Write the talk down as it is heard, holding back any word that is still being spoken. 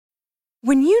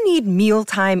When you need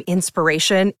mealtime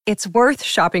inspiration, it's worth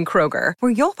shopping Kroger,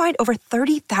 where you'll find over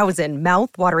 30,000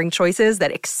 mouth-watering choices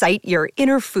that excite your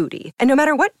inner foodie. And no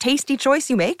matter what tasty choice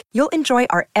you make, you'll enjoy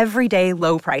our everyday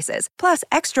low prices, plus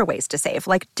extra ways to save,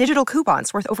 like digital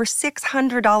coupons worth over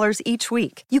 $600 each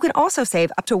week. You can also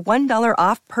save up to $1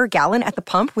 off per gallon at the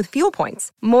pump with fuel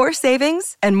points. More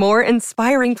savings and more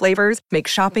inspiring flavors make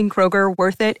shopping Kroger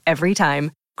worth it every time.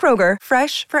 Kroger,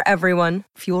 fresh for everyone.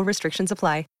 Fuel restrictions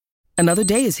apply. Another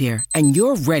day is here, and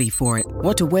you're ready for it.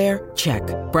 What to wear? Check.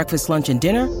 Breakfast, lunch, and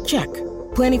dinner? Check.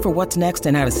 Planning for what's next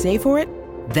and how to save for it?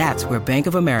 That's where Bank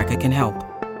of America can help.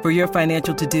 For your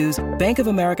financial to-dos, Bank of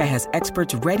America has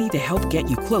experts ready to help get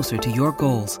you closer to your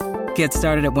goals. Get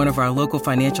started at one of our local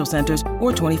financial centers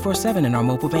or 24/7 in our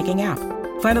mobile banking app.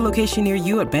 Find a location near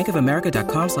you at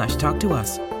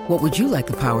bankofamerica.com/talktous. What would you like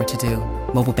the power to do?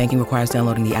 Mobile banking requires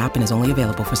downloading the app and is only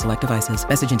available for select devices.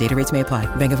 Message and data rates may apply.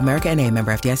 Bank of America N.A.,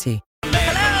 member FDIC.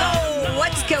 Hello,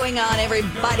 what's going on,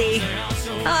 everybody?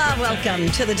 Welcome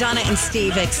to the Donna and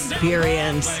Steve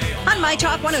Experience on My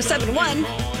Talk 107.1,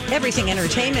 Everything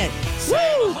Entertainment.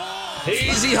 Woo!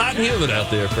 Hazy, hot, and humid out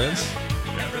there, friends.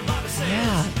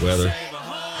 Yeah. Weather.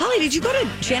 Holly, did you go to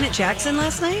Janet Jackson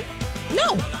last night?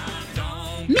 No.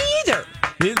 Me either.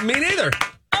 Me neither.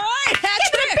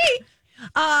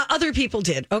 Other people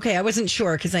did. Okay, I wasn't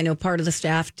sure because I know part of the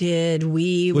staff did.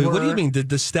 Wait, what do you mean? Did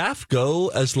the staff go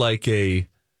as like a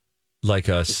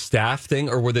staff thing,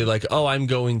 or were they like, oh, I'm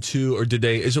going to, or did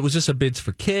they? Was this a Bids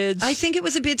for Kids? I think it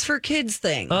was a Bids for Kids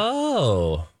thing.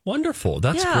 Oh, wonderful!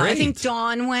 That's great. I think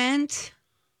Dawn went.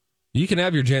 You can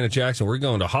have your Janet Jackson. We're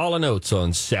going to Hall & Oates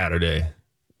on Saturday.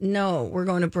 No, we're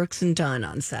going to Brooks and Dunn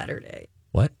on Saturday.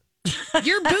 What?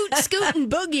 You're boot scooting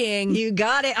boogieing. You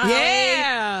got it.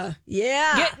 Yeah.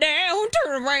 Yeah. Get down,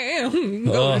 turn around.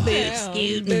 Go to boot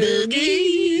scooting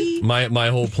boogie. My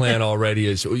whole plan already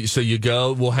is, so you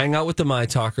go, we'll hang out with the My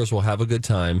Talkers, we'll have a good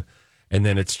time, and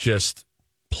then it's just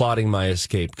plotting my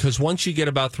escape. Because once you get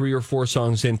about 3 or 4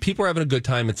 songs in, people are having a good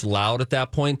time. It's loud at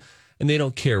that point, and they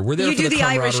don't care. We're there you for do the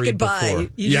Irish camaraderie goodbye. before.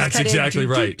 Yeah, that's exactly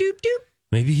right. Doop, doop, doop.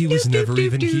 Maybe he was never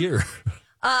even here.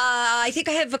 I think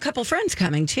I have a couple friends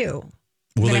coming too.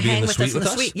 Will they be hang in the with suite us in with the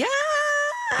us? Suite. Yeah.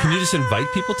 Can you just invite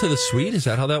people to the suite? Is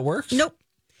that how that works? Nope.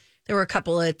 There were a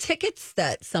couple of tickets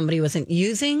that somebody wasn't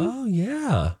using. Oh,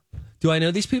 yeah. Do I know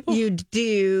these people? You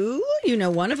do. You know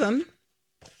one of them.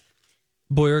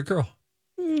 Boy or girl?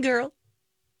 Girl.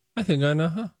 I think I know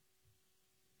her.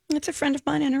 It's a friend of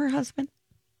mine and her husband.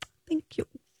 Thank you.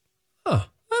 Oh,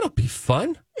 that'll be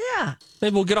fun. Yeah.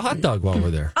 Maybe we'll get a hot dog while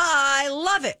we're there. I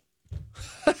love it.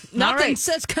 Nothing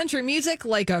says country music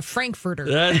like a Frankfurter.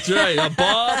 That's right. A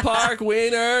ballpark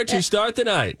winner to start the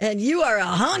night. And you are a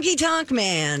honky-tonk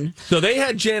man. So they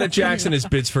had Janet Jackson as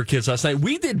Bids for Kids last night.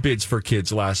 We did Bids for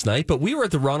Kids last night, but we were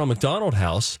at the Ronald McDonald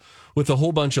House with a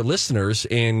whole bunch of listeners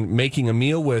and making a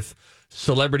meal with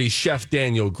celebrity chef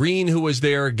Daniel Green, who was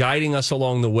there guiding us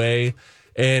along the way.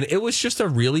 And it was just a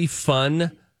really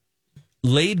fun,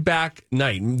 laid-back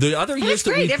night. The other years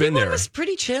that we've been Everyone there was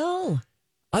pretty chill.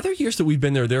 Other years that we've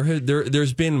been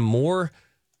there's been more,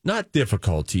 not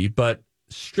difficulty, but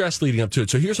stress leading up to it.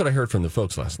 So here's what I heard from the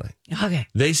folks last night. Okay.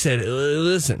 They said,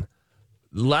 listen,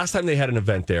 last time they had an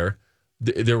event there,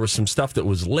 there was some stuff that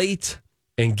was late,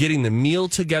 and getting the meal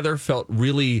together felt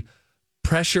really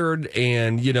pressured.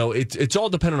 And, you know, it's all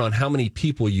dependent on how many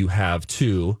people you have,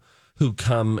 too, who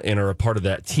come and are a part of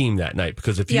that team that night.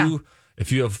 Because if you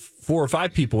have 4 or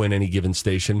 5 people in any given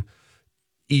station,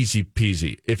 easy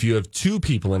peasy. If you have 2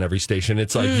 people in every station,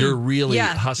 it's like you're really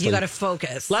hustling. You got to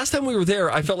focus. Last time we were there,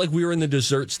 I felt like we were in the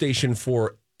dessert station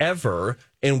forever,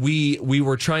 and we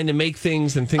were trying to make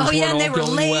things, and things weren't all they were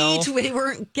going late. well. We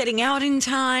weren't getting out in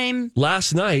time.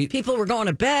 Last night, People were going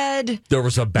to bed. there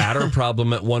was a batter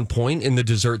problem at one point in the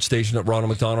dessert station at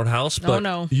Ronald McDonald House. But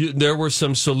no. There were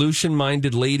some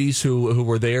solution-minded ladies who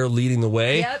were there leading the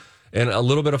way, Yep. and a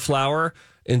little bit of flour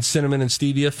and cinnamon and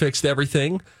stevia fixed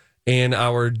everything. And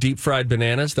our deep-fried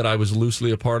bananas that I was loosely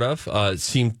a part of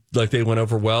seemed like they went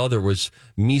over well. There was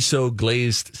miso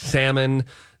glazed salmon.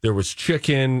 There was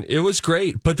chicken. It was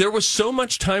great. But there was so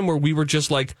much time where we were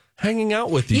just like hanging out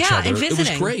with each other. And visiting.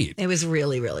 It was great. It was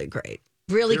really, really great.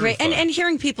 Really Very great. fun. And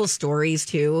hearing people's stories,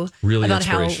 too. Really about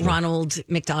how inspirational. Ronald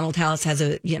McDonald House has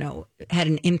had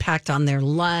an impact on their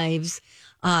lives.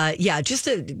 Just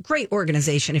a great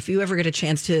organization. If you ever get a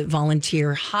chance to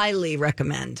volunteer, highly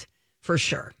recommend, for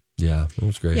sure. Yeah, it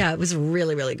was great. Yeah, it was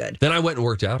really, really good. Then I went and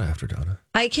worked out after, Donna.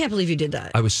 I can't believe you did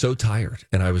that. I was so tired.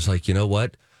 And I was like, you know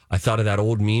what? I thought of that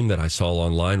old meme that I saw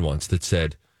online once that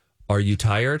said, are you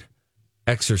tired?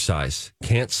 Exercise.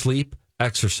 Can't sleep?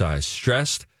 Exercise.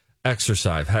 Stressed?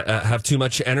 exercise, have too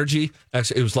much energy.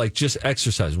 It was like just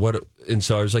exercise. And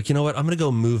so I was like, you know what? I'm going to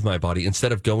go move my body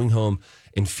instead of going home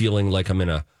and feeling like I'm in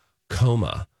a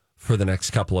coma for the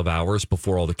next couple of hours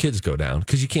before all the kids go down.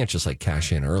 Because you can't just like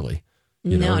cash in early.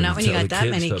 No, not when you got that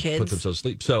many kids. Put themselves to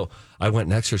sleep. So I went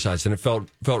and exercised, and it felt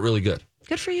really good.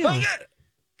 Good for you.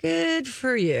 Good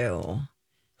for you.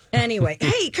 Anyway,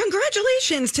 hey,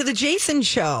 congratulations to the Jason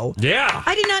show. Yeah.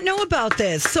 I did not know about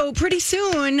this. So pretty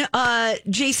soon,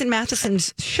 Jason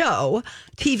Matheson's show,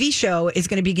 TV show, is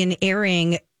going to begin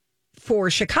airing for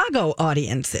Chicago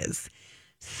audiences.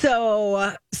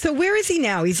 So where is he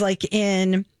now? He's like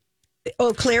in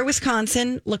Eau Claire,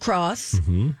 Wisconsin, La Crosse,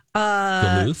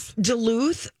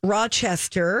 Duluth,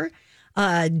 Rochester.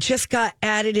 Just got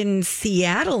added in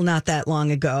Seattle not that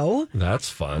long ago. That's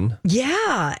fun.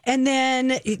 Yeah. And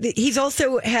then he's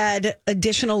also had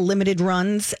additional limited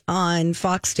runs on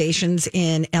Fox stations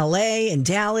in LA and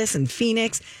Dallas and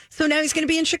Phoenix. So now he's going to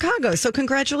be in Chicago. So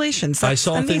congratulations. That's I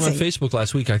saw a thing amazing. on Facebook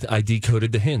last week. I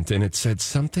decoded the hint, and it said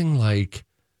something like,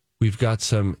 we've got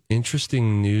some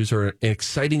interesting news or an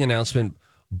exciting announcement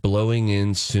blowing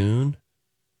in soon.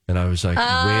 And I was like,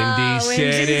 Windy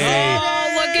City.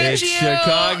 It's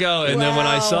Chicago. And then when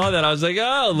I saw that, I was like,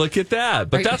 oh, look at that.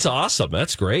 But that's awesome.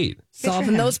 That's great.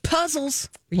 Solving those puzzles.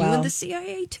 Are you Wow. in the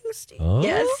CIA too, Steve? Oh,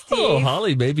 Yes, Steve.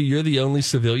 Holly, maybe you're the only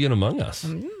civilian among us.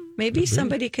 Maybe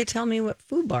somebody could tell me what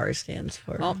FUBAR stands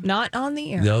for. Oh, not on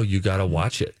the air. No, you got to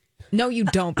watch it. No, you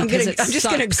don't. I'm Because just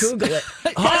going to Google it.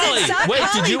 Holly, wait,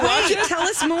 did you watch it? Tell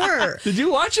us more. Did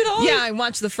you watch it, Holly? Yeah, I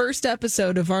watched the first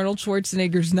episode of Arnold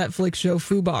Schwarzenegger's Netflix show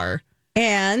FUBAR.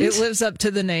 And It lives up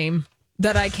to the name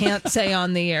that I can't say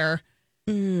on the air.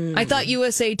 I thought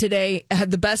USA Today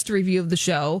had the best review of the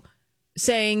show,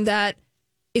 saying that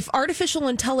if artificial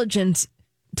intelligence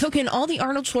took in all the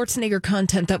Arnold Schwarzenegger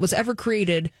content that was ever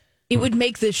created, it would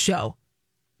make this show.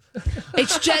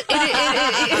 It's just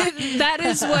that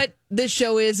is what this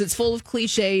show is. It's full of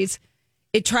cliches.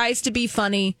 It tries to be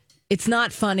funny. It's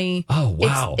not funny. Oh,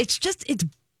 wow. It's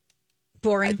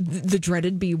boring. the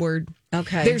dreaded B word.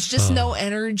 Okay. There's just no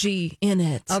energy in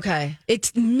it. Okay.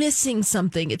 It's missing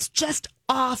something. It's just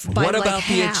off by What like about the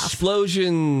half.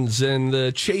 explosions and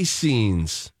the chase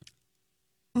scenes?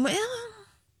 Well,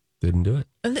 Didn't do it.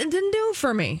 it didn't do it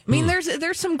for me. I mean, there's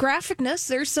some graphicness.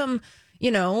 There's some,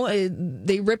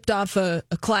 they ripped off a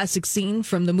classic scene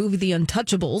from the movie The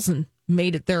Untouchables and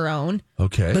made it their own.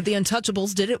 Okay. But The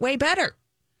Untouchables did it way better.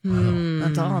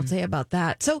 That's all I'll say about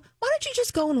that. So why don't you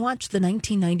just go and watch the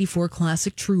 1994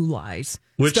 classic True Lies?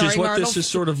 Which is starring what Arnold- this is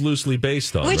sort of loosely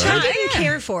based on, Which right? I didn't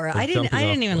care for. I didn't jumping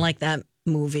off even point. like that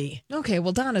movie. Okay,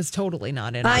 well, Donna's totally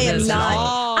not in. I on am this at not.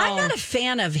 all. I'm not a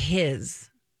fan of his.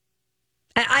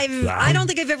 I don't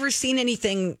think I've ever seen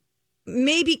anything.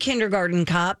 Maybe Kindergarten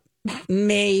Cop.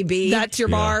 Maybe That's your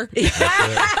bar.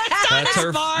 That's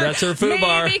her food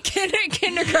bar. Maybe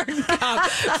Kindergarten Cop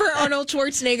for Arnold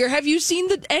Schwarzenegger. Have you seen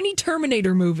any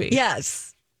Terminator movie?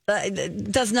 Yes.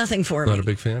 It does nothing for me. Not a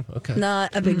big fan? Okay.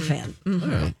 Not a big fan. All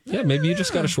right. Yeah, maybe you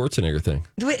just got a Schwarzenegger thing.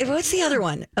 What's the other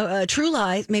one? True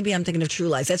Lies. Maybe I'm thinking of True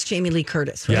Lies. That's Jamie Lee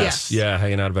Curtis. Right? Yes. Yeah,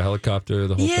 hanging out of a helicopter,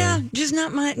 the whole Yeah, thing. just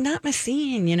not my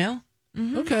scene.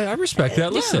 Okay, I respect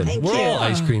that. Listen, thank we're you. all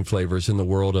ice cream flavors in the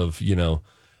world of,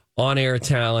 on-air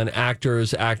talent,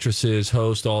 actors, actresses,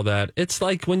 hosts, all that. It's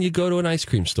like when you go to an ice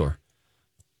cream store.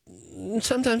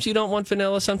 Sometimes you don't want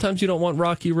vanilla. Sometimes you don't want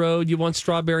Rocky Road. You want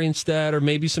strawberry instead, or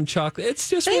maybe some chocolate. It's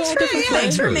just all different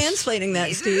Thanks for flavors. mansplaining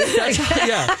that, Steve.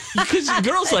 Yeah, because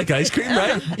girls like ice cream,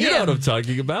 right? You know what I'm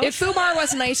talking about. If FUBAR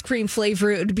was an ice cream flavor,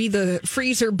 it would be the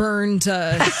freezer burned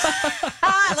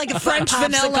Like a French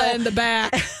vanilla popsicle. in the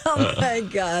back. Oh my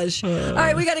gosh! All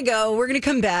right, we got to go. We're going to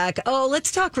come back. Oh,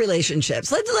 let's talk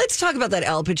relationships. Let's talk about that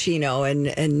Al Pacino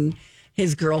and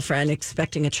his girlfriend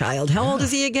expecting a child. How old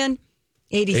is he again?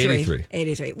 83.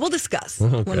 83. We'll discuss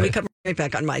when we come right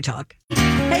back on My Talk.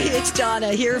 Hey, it's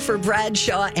Donna here for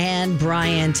Bradshaw and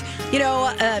Bryant.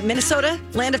 Minnesota,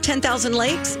 land of 10,000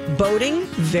 lakes, boating,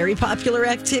 very popular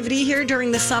activity here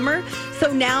during the summer.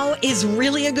 So now is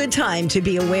really a good time to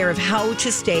be aware of how to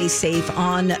stay safe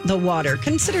on the water.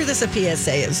 Consider this a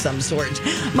PSA of some sort.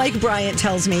 Mike Bryant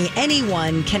tells me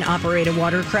anyone can operate a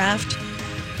watercraft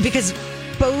because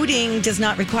boating does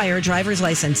not require a driver's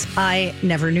license. I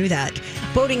never knew that.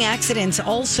 Boating accidents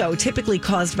also typically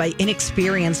caused by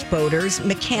inexperienced boaters,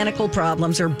 mechanical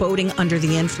problems, or boating under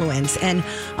the influence. And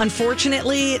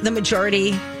unfortunately, the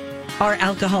majority are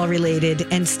alcohol related,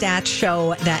 and stats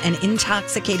show that an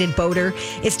intoxicated boater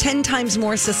is 10 times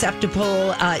more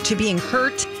susceptible to being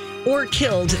hurt or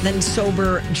killed than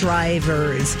sober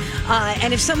drivers.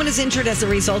 And if someone is injured as a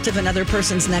result of another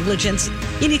person's negligence,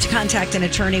 you need to contact an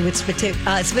attorney with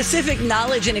specific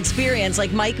knowledge and experience,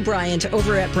 like Mike Bryant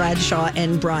over at Bradshaw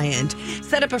and Bryant.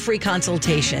 Set up a free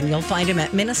consultation. You'll find him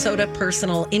at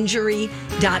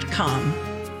minnesotapersonalinjury.com.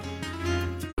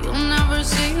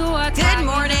 Good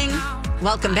morning.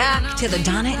 Welcome back to the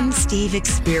Donna and Steve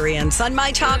Experience on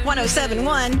My Talk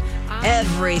 107.1.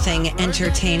 Everything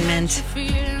Entertainment.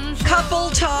 Couple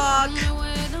talk.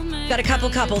 Got a couple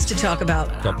couples to talk about.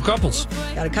 Couple couples.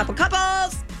 Got a couple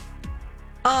couples.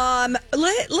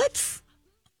 Let's.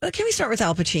 Can we start with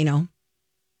Al Pacino?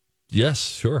 Yes,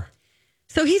 sure.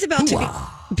 So he's about to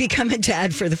become a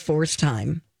dad for the fourth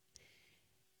time.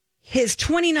 His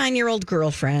 29-year-old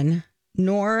girlfriend,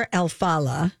 Noor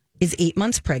Al-Fala, is 8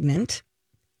 months pregnant.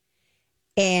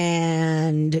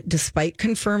 And despite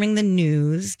confirming the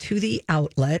news to the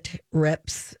outlet,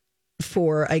 reps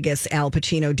for, I guess, Al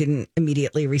Pacino didn't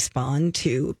immediately respond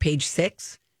to Page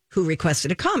Six, who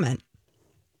requested a comment.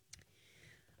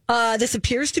 This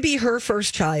appears to be her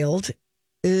first child.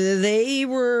 They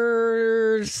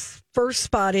were first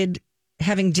spotted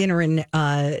having dinner in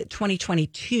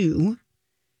 2022.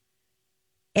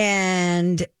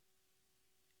 And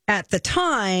at the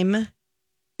time,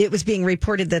 it was being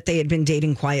reported that they had been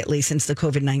dating quietly since the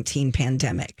COVID-19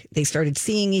 pandemic. They started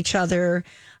seeing each other,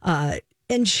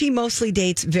 and she mostly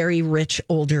dates very rich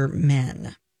older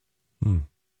men.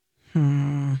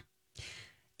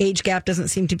 Age gap doesn't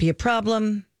seem to be a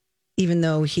problem, even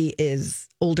though he is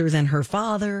older than her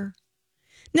father.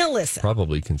 Now listen.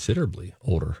 Probably considerably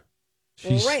older.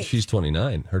 She's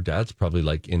 29. Her dad's probably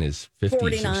like in his 50s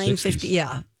 49, or 60s. 50,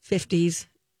 yeah. 50s,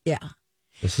 yeah.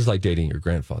 This is like dating your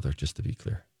grandfather, just to be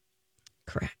clear.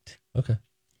 Correct. Okay.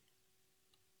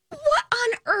 What on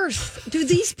earth do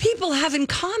these people have in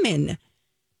common?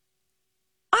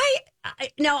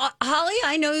 Now, Holly,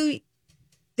 I know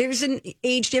there's an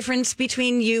age difference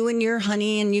between you and your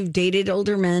honey, and you've dated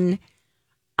older men.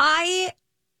 I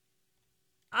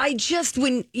just,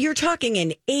 when you're talking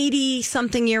an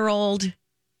 80-something-year-old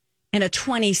and a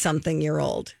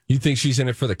 20-something-year-old. You think she's in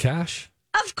it for the cash?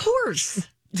 Of course.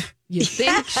 You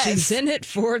think she's in it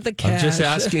for the cash?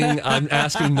 I'm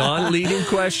asking non-leading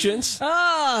questions.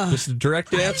 Just a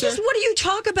direct answer. What do you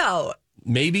talk about?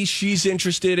 Maybe she's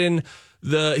interested in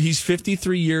he's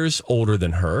 53 years older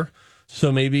than her.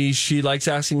 So maybe she likes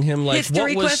asking him, like,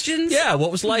 history questions? Yeah,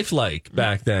 what was life like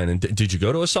back then? And did you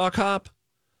go to a sock hop?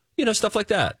 You know, stuff like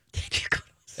that. Did you go to a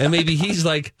sock And maybe he's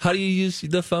like, how do you use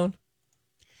the phone?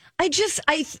 I'm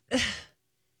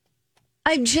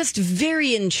just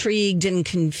very intrigued and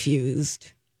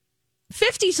confused.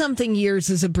 50-something years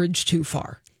is a bridge too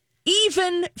far.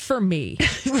 Even for me.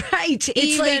 Right.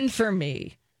 It's for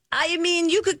me. I mean,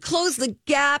 you could close the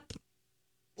gap,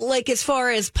 like, as far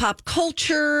as pop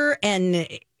culture and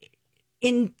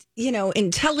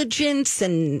intelligence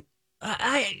and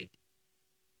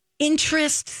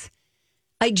interests.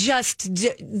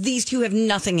 These two have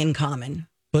nothing in common.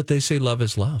 But they say love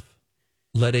is love.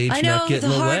 Let age not get in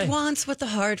the way. The heart wants what the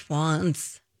heart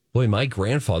wants. Boy, my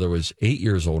grandfather was 8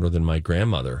 years older than my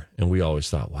grandmother, and we always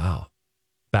thought, wow,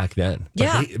 back then.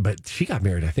 Yeah. But she got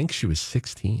married, I think she was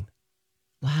 16.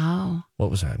 Wow. What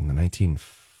was that, in the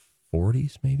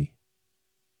 1940s, maybe?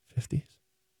 50s?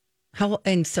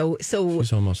 So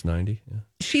she's almost 90. Yeah.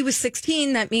 She was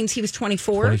 16. That means he was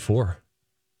 24. 24.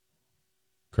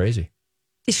 Crazy.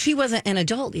 She wasn't an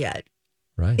adult yet.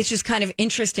 Right. It's just kind of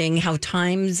interesting how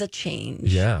times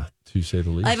change. Yeah, to say the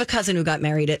least. I have a cousin who got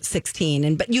married at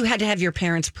 16, but you had to have your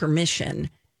parents'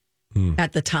 permission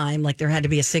at the time. Like, there had to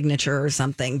be a signature or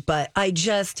something. But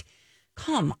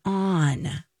come on.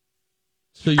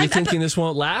 So you're thinking this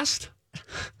won't last?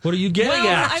 What are you getting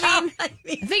at? I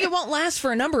think it won't last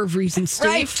for a number of reasons,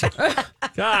 Steve. Right.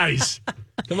 Guys,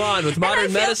 come on, with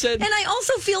modern medicine. And I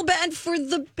also feel bad for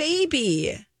the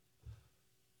baby.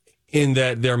 In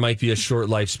that there might be a short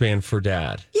lifespan for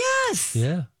dad. Yes.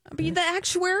 Yeah. I mean, the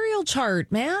actuarial chart,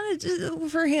 man, it's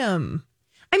for him.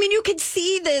 I mean, you could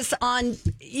see this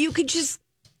you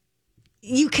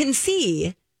can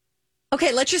see.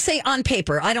 Okay, let's just say on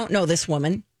paper. I don't know this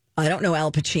woman. I don't know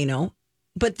Al Pacino.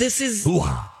 But this is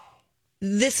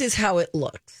how it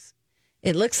looks.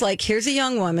 It looks like here's a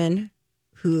young woman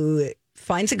who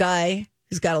finds a guy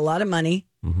who's got a lot of money.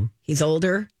 Mm-hmm. He's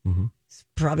older. Mm-hmm. He's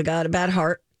probably got a bad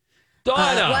heart.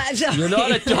 Donna, you're not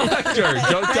a doctor.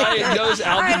 Don't diagnose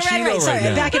Al Pacino right Sorry,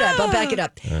 now. I'll back it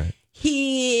up. Right.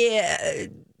 He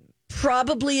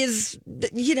probably is,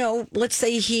 let's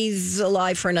say he's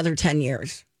alive for another 10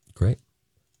 years. Great.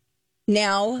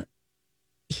 Now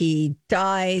he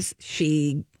dies.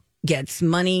 She gets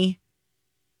money.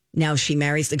 Now she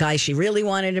marries the guy she really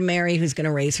wanted to marry, who's going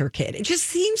to raise her kid. It just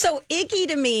seems so icky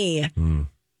to me.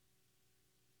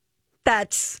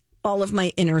 That's all of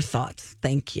my inner thoughts.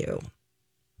 Thank you.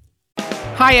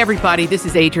 Hi, everybody. This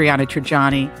is Adriana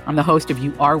Trajani. I'm the host of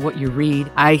You Are What You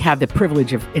Read. I have the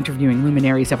privilege of interviewing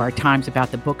luminaries of our times about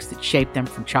the books that shaped them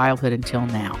from childhood until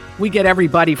now. We get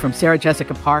everybody from Sarah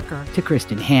Jessica Parker to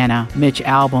Kristen Hanna, Mitch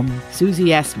Albom, Susie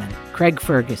Essman, Craig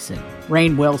Ferguson,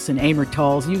 Rainn Wilson, Amor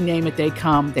Tolls, you name it, they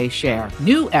come, they share.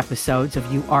 New episodes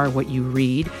of You Are What You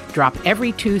Read drop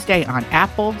every Tuesday on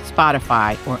Apple,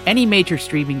 Spotify, or any major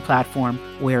streaming platform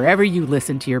wherever you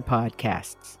listen to your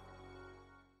podcasts.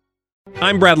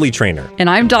 I'm Bradley Trainer. And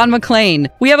I'm Don McClain.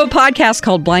 We have a podcast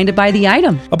called Blinded by the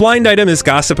Item. A blind item is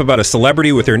gossip about a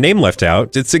celebrity with their name left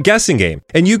out. It's a guessing game,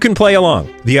 and you can play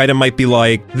along. The item might be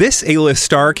like, this A-list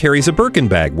star carries a Birkin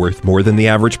bag worth more than the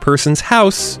average person's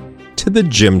house to the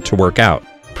gym to work out.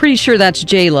 Pretty sure that's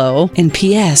J-Lo. And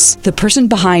P.S. the person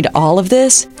behind all of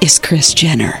this is Kris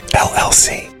Jenner,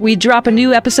 LLC. We drop a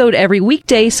new episode every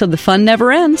weekday so the fun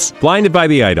never ends. Blinded by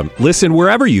the Item. Listen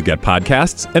wherever you get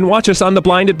podcasts and watch us on the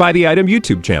Blinded by the Item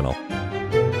YouTube channel.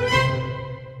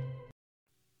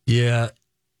 Yeah.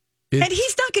 And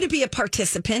he's not going to be a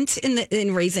participant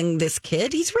in raising this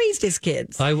kid. He's raised his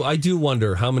kids. I do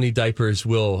wonder how many diapers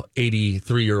will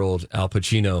 83-year-old Al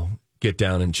Pacino get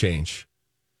down and change.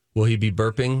 Will he be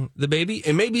burping the baby?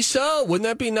 And maybe so. Wouldn't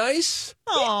that be nice?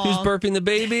 Aww. Who's burping the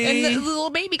baby? And the little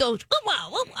baby goes, "Wah, wah,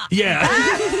 wah, wah." Yeah.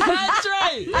 That's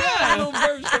right. Yeah, little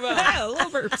burps come out. Yeah, little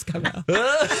burps come out.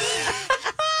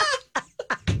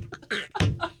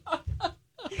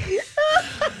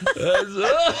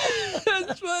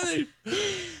 That's funny.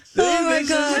 Oh my This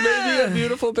God. is maybe a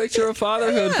beautiful picture of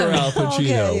fatherhood for Al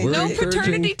Pacino. Okay. We're No encouraging-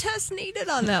 paternity test needed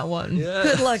on that one. Yeah.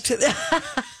 Good luck to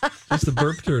that. Just the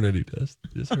burp paternity test.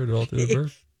 Just heard it all through the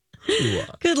burp.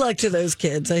 Good luck to those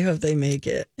kids. I hope they make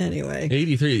it. Anyway.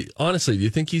 83. Honestly, do you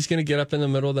think he's going to get up in the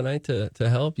middle of the night to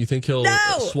help? You think he'll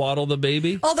swaddle the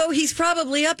baby? Although he's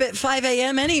probably up at 5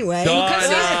 a.m. anyway.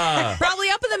 Probably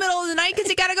up in the middle of the night because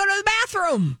he got to go to the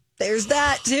bathroom. There's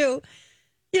that too.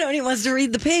 And he wants to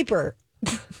read the paper.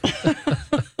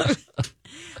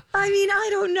 I mean, I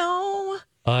don't know.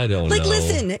 I don't know.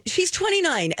 Listen, she's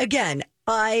 29. Again,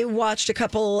 I watched a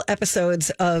couple episodes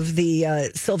of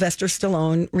the Sylvester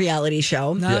Stallone reality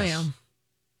show. Oh, yeah.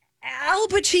 Al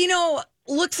Pacino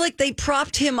looks like they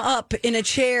propped him up in a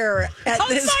chair at Outside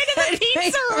this of the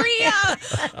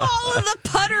pizzeria. All of the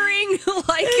puttering,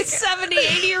 70,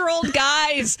 80-year-old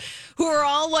guys who are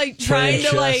all trying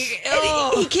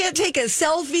to He can't take a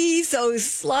selfie, so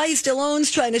Sly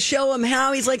Stallone's trying to show him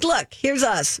how. He's like, look, here's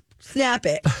us. Snap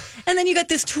it. And then you got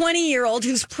this 20-year-old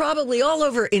who's probably all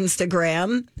over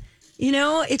Instagram.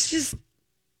 It's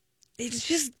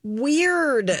just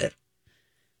weird.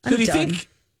 So do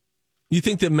you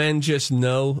think that men just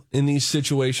know in these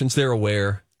situations? They're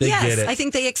aware. They get it. I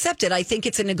think they accept it. I think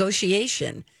it's a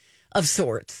negotiation of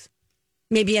sorts.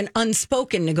 Maybe an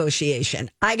unspoken negotiation.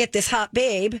 I get this hot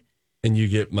babe. And you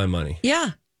get my money.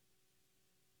 Yeah.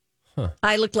 Huh.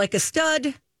 I look like a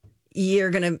stud. You're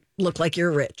going to look like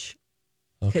you're rich.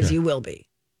 Because you will be.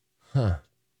 Huh.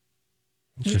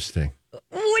 Interesting.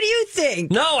 What do you think?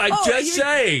 No,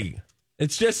 say.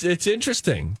 It's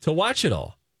interesting to watch it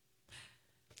all.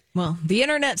 Well, the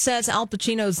internet says Al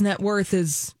Pacino's net worth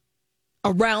is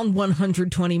around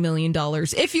 $120 million,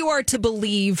 if you are to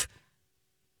believe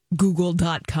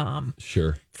Google.com.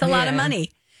 Sure. It's a lot of money.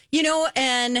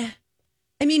 And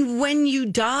I mean, when you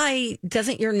die,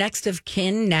 doesn't your next of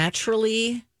kin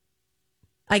naturally,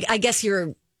 I guess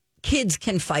your kids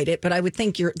can fight it, but I would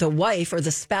think the wife or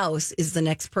the spouse is the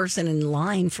next person in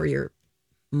line for your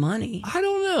money. I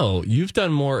don't know. You've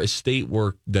done more estate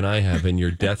work than I have in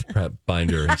your death prep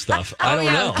binder and stuff. I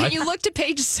don't know. Can you look to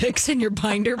page 6 in your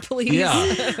binder, please? Yeah.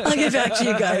 I'll get back to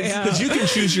you guys. Because you can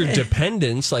choose your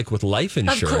dependents, like with life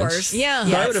insurance. Of course. Yeah.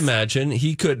 So I would imagine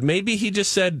he could. Maybe he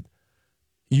just said,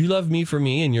 "You love me for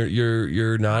me, and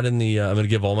you're not in the. I'm going to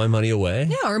give all my money away."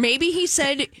 Yeah, or maybe he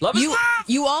said, Love is love.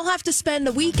 You all have to spend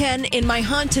the weekend in my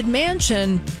haunted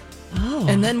mansion." Oh.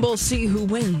 And then we'll see who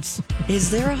wins.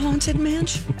 Is there a haunted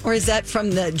mansion? Or is that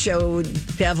from the Joe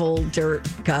Devil Dirt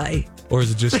guy? Or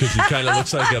is it just because he kind of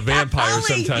looks like a vampire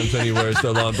sometimes when he wears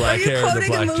the long black hair and the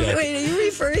black jacket? Wait, are you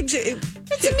referring to...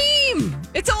 It's a meme.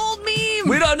 It's an old meme.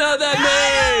 We don't know that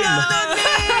name. I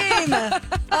don't know that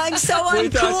name. I'm so uncool. We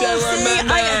thought they were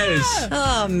members.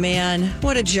 Oh, man.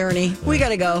 What a journey. We got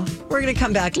to go. We're going to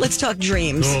come back. Let's talk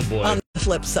dreams. Oh, boy. On the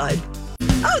flip side.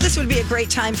 Oh, this would be a great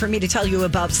time for me to tell you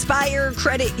about Spire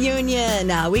Credit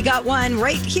Union. We got one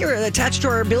right here attached to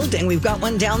our building. We've got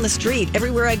one down the street.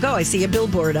 Everywhere I go, I see a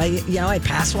billboard. I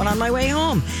pass one on my way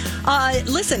home.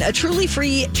 Listen, a truly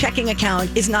free checking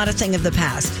account is not a thing of the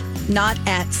past. Not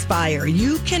at Spire.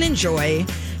 You can enjoy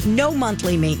no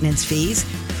monthly maintenance fees,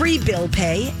 free bill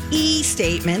pay,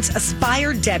 e-statements, a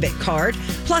Spire debit card.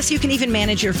 Plus, you can even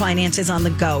manage your finances on the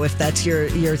go if that's your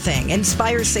thing. And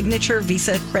Spire's signature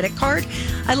Visa credit card.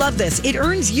 I love this. It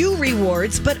earns you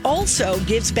rewards, but also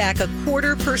gives back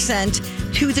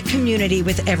 0.25% to the community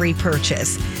with every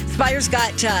purchase. Spire's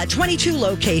got 22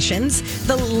 locations.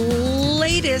 The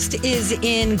latest is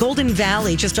in Golden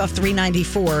Valley, just off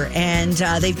 394. And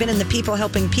they've been in the people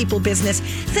helping people business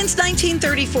since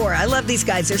 1934. I love these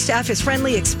guys. Their staff is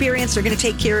friendly, experienced. They're going to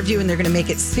take care of you, and they're going to make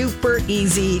it super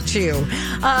easy, too.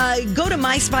 Go to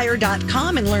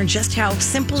myspire.com and learn just how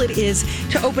simple it is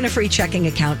to open a free checking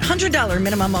account. $100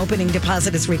 minimum opening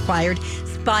deposit is required.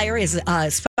 Spire is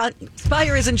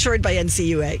insured by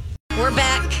NCUA. We're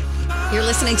back. You're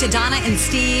listening to Donna and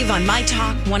Steve on My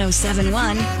Talk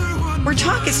 107.1, where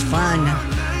talk is fun.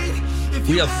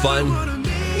 We have fun.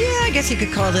 Yeah, I guess you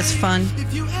could call this fun.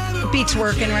 The beat's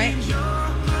working, right?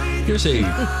 Here's a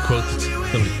quote that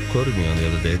somebody quoted me on the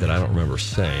other day that I don't remember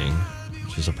saying,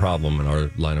 which is a problem in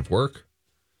our line of work.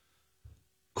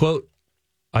 Quote,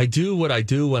 I do what I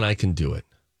do when I can do it.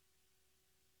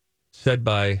 Said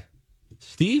by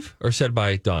Steve or said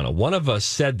by Donna? One of us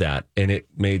said that, and it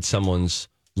made someone's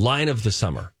line of the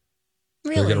summer.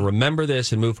 Really? They're going to remember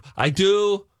this and move. I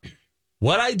do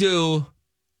what I do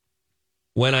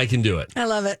when I can do it. I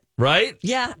love it. Right?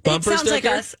 Yeah. Bumper it sounds sticker?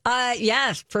 like us.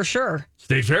 Yes, for sure.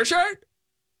 State Fair shirt?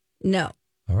 No.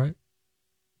 All right.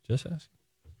 Just ask.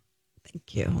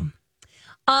 Thank you.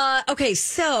 Okay,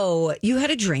 so you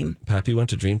had a dream. Pappy went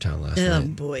to Dreamtown last night. Oh,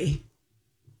 boy.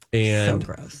 And so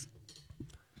gross.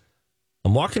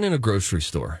 I'm walking in a grocery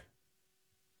store.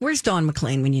 Where's Dawn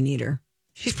McLean when you need her?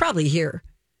 She's probably here.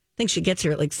 I think she gets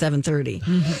here at like 7:30.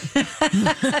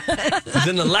 She's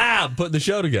in the lab putting the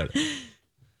show together.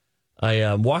 I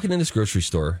am walking in this grocery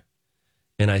store,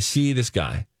 and I see this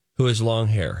guy who has long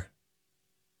hair,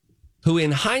 who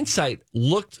in hindsight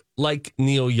looked like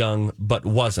Neil Young, but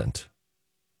wasn't.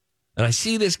 And I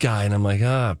see this guy, and I'm like,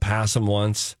 pass him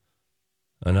once.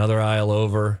 Another aisle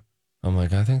over. I'm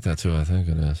like, I think that's who I think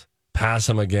it is. Pass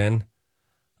him again.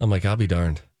 I'm like, I'll be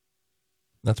darned.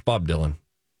 That's Bob Dylan.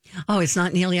 Oh, it's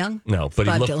not Neil Young? No, but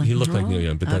he looked like Neil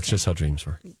Young, but that's okay. just how dreams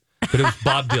work. But it was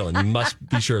Bob Dylan. You must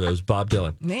be sure that it was Bob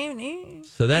Dylan.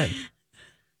 So then,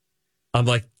 I'm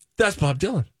like, that's Bob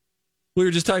Dylan. We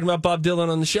were just talking about Bob Dylan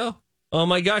on the show. Oh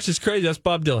my gosh, it's crazy. That's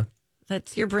Bob Dylan.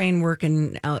 That's your brain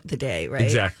working out the day, right?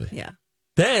 Exactly. Yeah.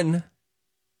 Then,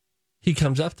 he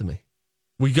comes up to me.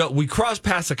 We cross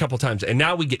paths a couple times, and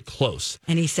now we get close.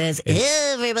 And he says,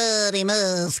 everybody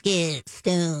must get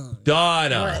stoned.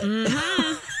 Donna.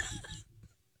 Mm-hmm.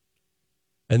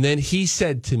 And then he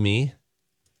said to me,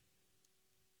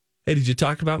 hey, did you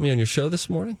talk about me on your show this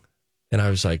morning? And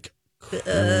I was like,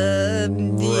 yeah,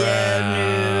 news.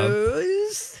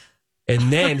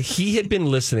 And then he had been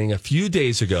listening a few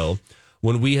days ago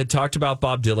when we had talked about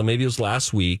Bob Dylan. Maybe it was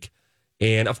last week.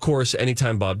 And, of course,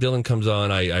 anytime Bob Dylan comes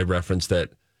on, I reference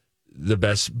that the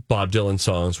best Bob Dylan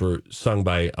songs were sung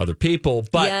by other people.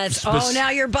 But yes. Now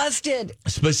you're busted.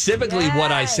 Specifically,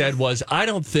 what I said was, I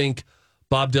don't think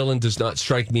Bob Dylan does not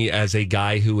strike me as a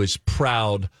guy who is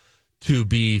proud to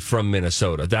be from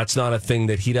Minnesota. That's not a thing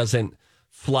that he doesn't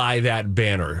fly that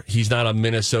banner. He's not a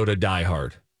Minnesota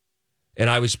diehard. And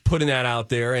I was putting that out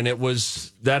there, and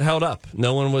that held up.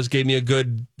 No one gave me a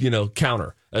good,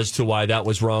 counter as to why that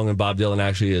was wrong. And Bob Dylan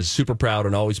actually is super proud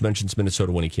and always mentions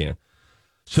Minnesota when he can.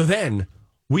 So then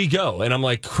we go, and I'm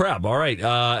like, crap, all right.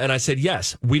 And I said,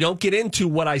 yes, we don't get into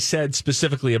what I said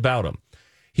specifically about him.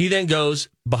 He then goes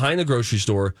behind the grocery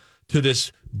store to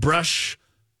this brush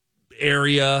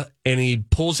area, and he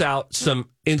pulls out some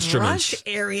instruments. Brush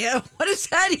area? What does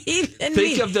that even mean?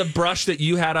 Think of the brush that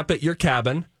you had up at your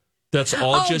cabin. That's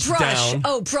all just brush. down.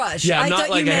 Oh, brush. Yeah, I not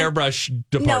like a hairbrush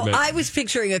department. No, I was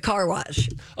picturing a car wash.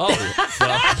 Oh,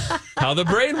 well, how the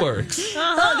brain works.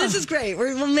 Oh, this is great.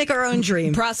 We'll make our own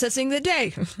dream. Processing the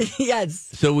day. Yes.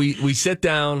 So we sit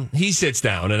down. He sits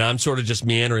down, and I'm sort of just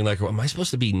meandering like, am I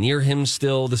supposed to be near him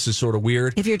still? This is sort of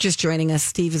weird. If you're just joining us,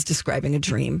 Steve is describing a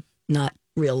dream, not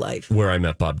real life. Where I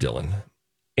met Bob Dylan.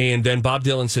 And then Bob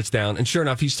Dylan sits down, and sure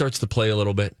enough, he starts to play a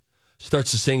little bit.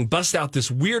 Starts to sing, bust out this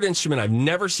weird instrument I've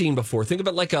never seen before. Think of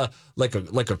it like a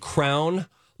crown,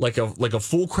 like a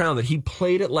full crown that he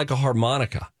played it like a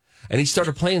harmonica. And he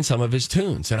started playing some of his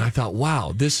tunes. And I thought,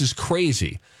 wow, this is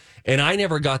crazy. And I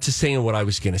never got to saying what I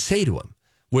was going to say to him,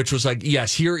 which was like,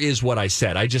 yes, here is what I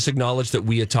said. I just acknowledged that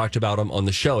we had talked about him on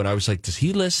the show. And I was like, does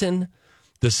he listen?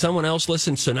 Does someone else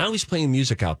listen? So now he's playing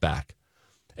music out back.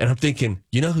 And I'm thinking,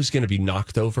 you know who's going to be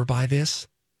knocked over by this?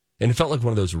 And it felt like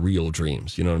one of those real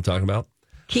dreams. You know what I'm talking about?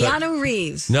 Keanu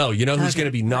Reeves. No, you know who's going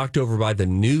to be knocked over by the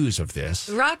news of this?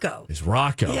 Rocco. Is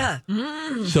Rocco. Yeah.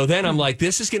 So then I'm like,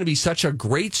 this is going to be such a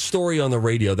great story on the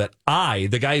radio that I,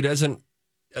 the guy who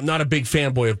I'm not a big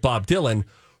fanboy of Bob Dylan,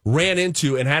 ran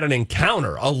into and had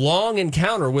a long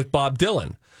encounter with Bob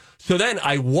Dylan. So then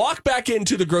I walk back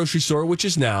into the grocery store, which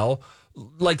is now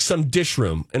like some dish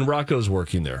room, and Rocco's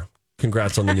working there.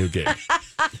 Congrats on the new gig.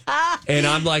 And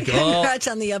I'm like, congrats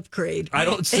on the upgrade. I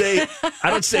don't say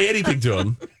anything to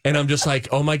him. And I'm just like,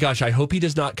 oh my gosh, I hope he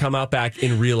does not come out back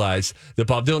and realize that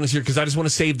Bob Dylan is here because I just want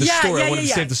to save the story. I wanted to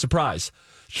save the surprise.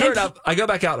 Sure enough, I go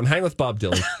back out. I'm hanging with Bob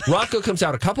Dylan. Rocco comes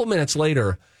out a couple minutes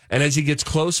later. And as he gets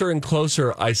closer and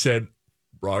closer, I said,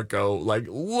 Rocco, like,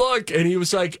 look. And he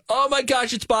was like, oh my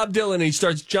gosh, it's Bob Dylan. And he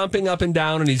starts jumping up and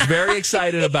down and he's very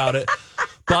excited about it.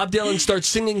 Bob Dylan starts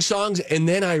singing songs. And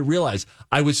then I realized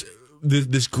I was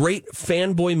this great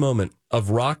fanboy moment of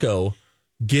Rocco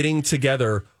getting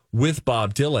together with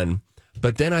Bob Dylan.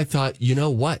 But then I thought, you know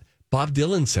what? Bob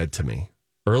Dylan said to me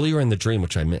earlier in the dream,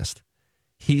 which I missed.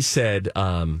 He said,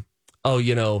 what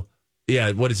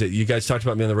is it? You guys talked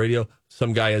about me on the radio.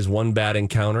 Some guy has one bad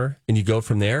encounter and you go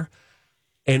from there.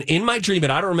 And in my dream,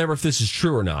 and I don't remember if this is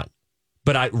true or not,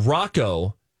 but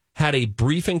Rocco had a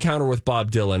brief encounter with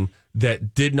Bob Dylan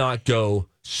that did not go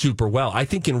super well. I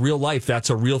think in real life,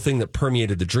 that's a real thing that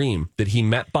permeated the dream, that he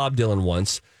met Bob Dylan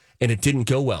once and it didn't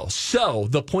go well. So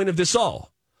the point of this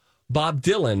all, Bob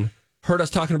Dylan heard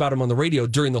us talking about him on the radio.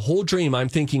 During the whole dream, I'm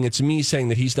thinking it's me saying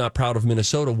that he's not proud of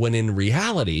Minnesota, when in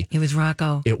reality, it was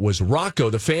Rocco. It was Rocco,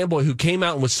 the fanboy who came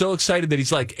out and was so excited that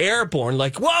he's like airborne,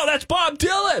 like, whoa, that's Bob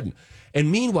Dylan.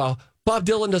 And meanwhile, Bob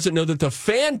Dylan doesn't know that the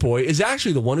fanboy is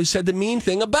actually the one who said the mean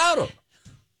thing about him.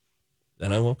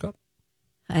 Then I woke up.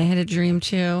 I had a dream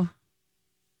too.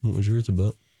 What was yours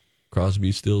about?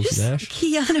 Crosby, Stills, Nash?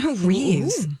 Keanu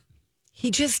Reeves. Ooh.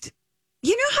 He just,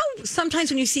 you know how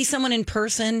sometimes when you see someone in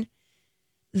person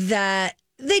that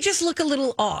they just look a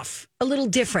little off, a little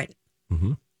different.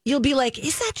 Mm-hmm. You'll be like,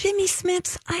 is that Jimmy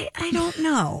Smits? I don't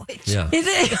know. Yeah. Is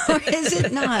it or is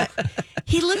it not?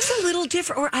 He looks a little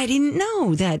different, or I didn't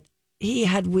know that he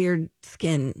had weird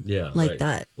skin like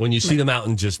that. When you see them out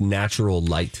in just natural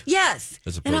light. Yes.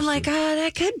 And I'm like,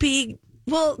 that could be.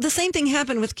 Well, the same thing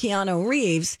happened with Keanu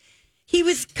Reeves. He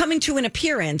was coming to an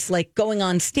appearance, like going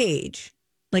on stage,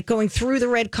 like going through the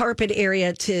red carpet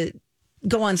area to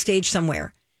go on stage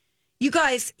somewhere. You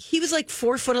guys, he was like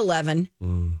 4'11".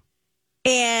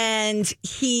 And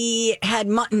he had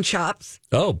mutton chops.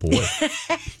 Oh, boy.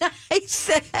 I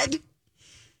said,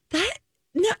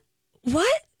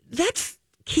 what? That's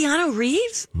Keanu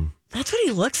Reeves? That's what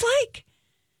he looks like?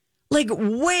 Like,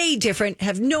 way different.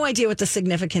 Have no idea what the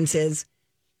significance is.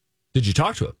 Did you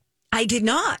talk to him? I did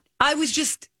not. I was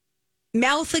just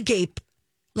mouth agape.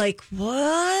 Like,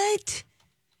 what?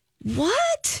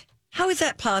 What? How is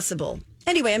that possible?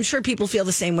 Anyway, I'm sure people feel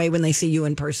the same way when they see you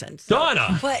in person. So.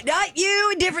 Donna! But not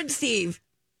you, different Steve.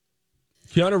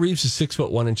 Keanu Reeves is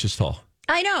 6'1" tall.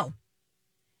 I know.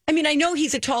 I mean, I know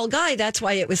he's a tall guy. That's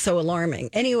why it was so alarming.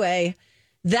 Anyway,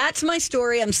 that's my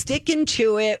story. I'm sticking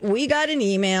to it. We got an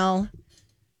email.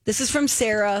 This is from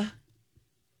Sarah.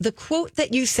 The quote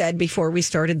that you said before we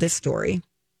started this story,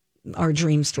 our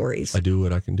dream stories. I do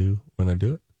what I can do when I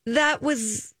do it. That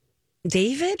was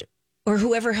David or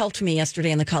whoever helped me yesterday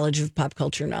in the College of Pop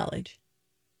Culture Knowledge.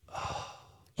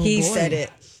 He said it.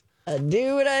 I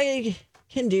do what I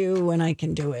can do when I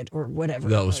can do it, or whatever.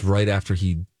 That was right after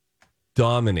he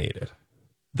dominated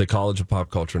the College of Pop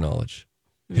Culture Knowledge.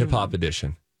 Hip Hop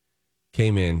Edition.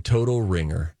 Came in, total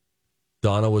ringer.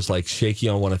 Donna was like shaky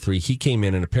on 1 of 3. He came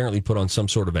in and apparently put on some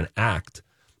sort of an act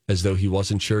as though he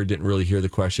wasn't sure, didn't really hear the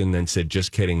question, then said,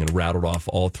 just kidding, and rattled off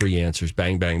all 3 answers.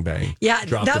 Bang, bang, bang. Yeah,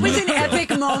 that was an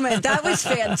epic moment. That was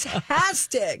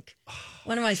fantastic.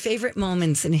 One of my favorite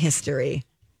moments in history.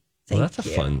 That's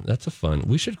a fun.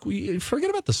 We forget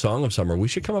about the song of summer. We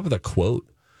should come up with a quote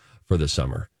for the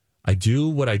summer. I do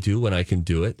what I do when I can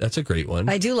do it. That's a great one.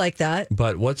 I do like that.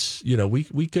 But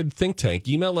we could think tank.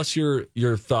 Email us your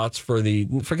thoughts forget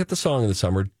the song of the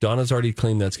summer. Donna's already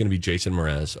claimed that's going to be Jason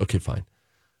Mraz. Okay, fine.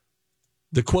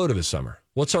 The quote of the summer.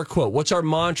 What's our quote? What's our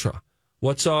mantra?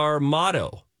 What's our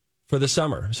motto for the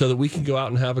summer so that we can go out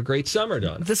and have a great summer,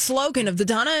 Donna? The slogan of the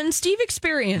Donna and Steve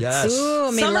experience. Yes.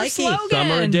 Ooh, summer slogan.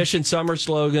 Summer edition, summer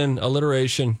slogan,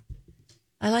 alliteration.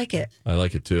 I like it. I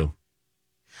like it too.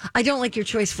 I don't like your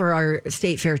choice for our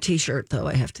State Fair T-shirt, though,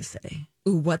 I have to say.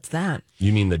 Ooh, what's that?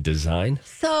 You mean the design?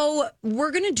 So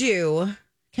we're going to do,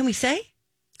 can we say?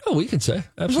 Oh, we can say.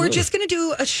 Absolutely. We're just going to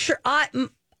do a shirt.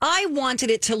 I wanted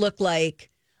it to look like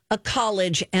a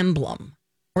college emblem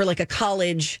or like a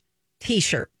college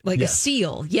T-shirt. Like a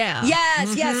seal. Yeah.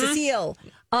 Yes, a seal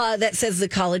that says the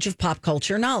College of Pop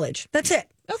Culture Knowledge. That's it.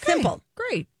 Okay. Simple.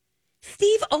 Great.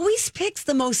 Steve always picks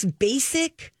the most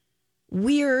basic,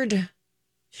 weird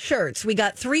shirts. We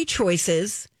got 3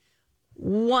 choices.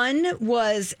 One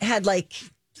had like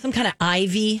some kind of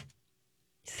ivy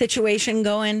situation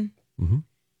going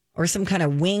or some kind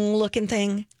of wing looking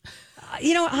thing.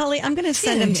 You know what, Holly? I'm going to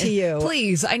send them to you.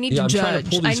 Please, I need to I'm judge. trying to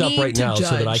pull these up right now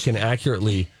so that I can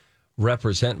accurately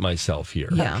represent myself here.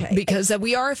 Yeah, Okay. because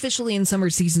we are officially in summer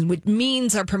season, which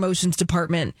means our promotions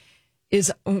department is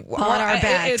on our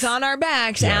backs. It's on our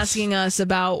backs, Yes. asking us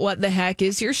about what the heck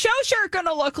is your show shirt going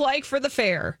to look like for the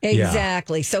fair.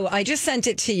 Exactly. So I just sent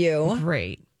it to you.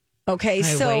 Great. Okay, I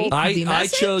so wait. The I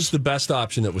message? chose the best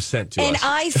option that was sent to and us.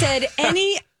 I said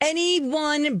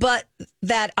anyone but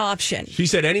that option. She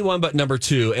said anyone but number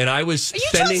 2, and I was You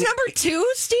sending. chose number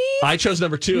 2, Steve? I chose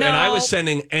number 2, No. and I was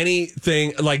sending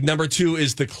anything like number 2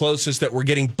 is the closest that we're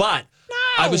getting. But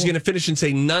I was going to finish and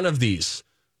say none of these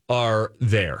are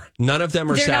there. None of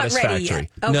them are They're not ready satisfactory.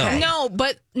 yet. Okay. No,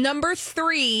 but number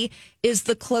 3 is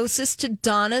the closest to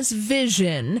Donna's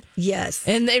vision. Yes.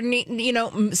 And there need,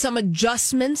 some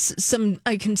adjustments.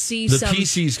 I can see The some.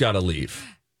 PC's got to leave.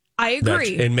 I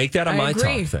agree. And make that a I My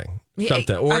agree. Talk thing. Yeah,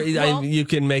 Something. Or well- you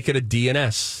can make it a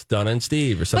DNS, Donna and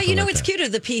Steve, or something But you know like it's that. cuter,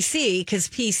 the PC, because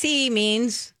PC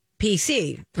means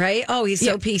PC, right? Oh, he's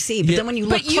so PC. But Yeah. then when you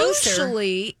look But closer,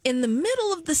 usually in the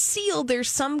middle of the seal, there's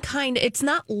some kind. It's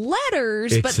not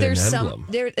letters, It's but there's an some.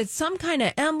 emblem. It's some kind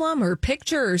of emblem or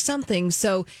picture or something.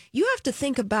 So you have to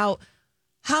think about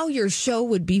how your show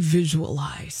would be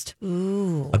visualized.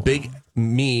 A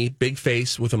big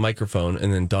face with a microphone,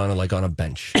 and then Donna like on a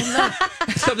bench.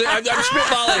 Something. I'm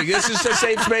spitballing. This is a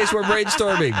safe space. We're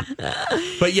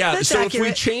brainstorming. But yeah, That's so accurate. if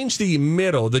we change the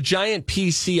middle, the giant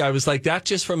PC, I was like, that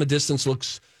just from a distance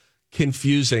looks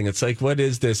confusing. It's like, what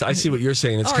is this? I see what you're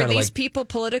saying. It's Are kind of these like, people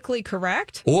politically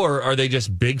correct? or are they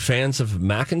just big fans of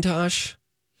Macintosh?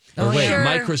 Or wait, sure.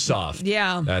 Microsoft.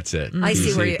 Yeah. That's it. I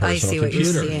see PC, I see personal what you're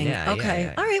computer. seeing. Yeah, okay.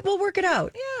 yeah. All right, we'll work it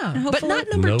out. Yeah, And but hopefully- not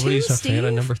number Nobody's 2, a Steve. fan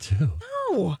of number 2.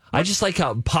 No. I just like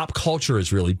how pop culture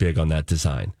is really big on that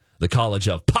design. The College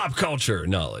of Pop Culture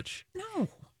Knowledge. No.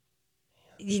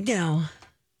 You know,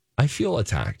 I feel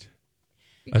attacked.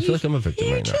 I feel like I'm a victim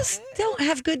you right just don't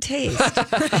have good taste.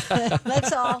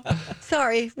 That's all.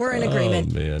 Sorry, we're in now.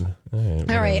 agreement. Oh,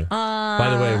 man. All right. By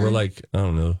the way, we're like, I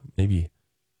don't know, maybe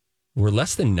we're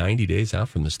less than 90 days out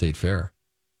from the State Fair.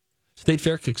 State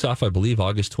Fair kicks off, I believe,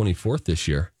 August 24th this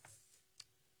year.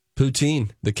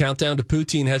 Poutine. The countdown to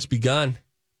poutine has begun.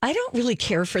 I don't really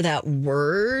care for that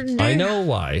word. I know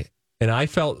why. And I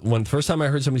felt when the first time I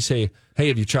heard somebody say, hey,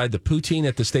 have you tried the poutine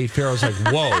at the State Fair? I was like,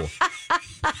 whoa.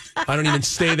 I don't even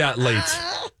stay that late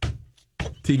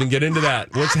to even get into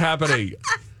that. What's happening?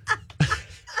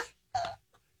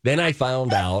 Then I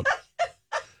found out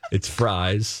it's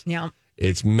fries, Yeah.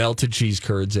 it's melted cheese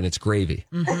curds, and it's gravy.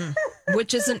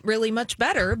 Which isn't really much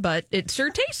better, but it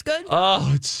sure tastes good.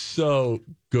 Oh, it's so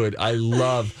good.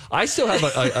 I still have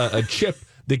a chip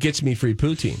that gets me free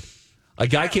poutine. A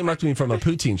guy came up to me from a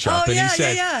poutine shop and he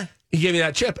said, he gave me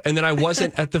that chip. And then I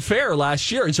wasn't at the fair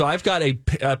last year. And so I've got a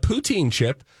poutine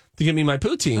chip to give me my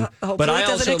poutine. But I it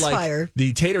doesn't also expire. like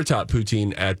the tater tot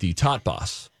poutine at the Tot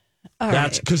Boss.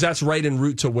 That's because that's right en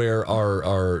route to where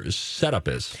our setup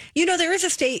is. You know, there is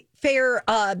a State Fair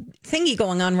thingy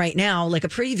going on right now, like a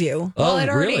preview. Well,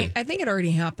 Oh, really? I think it already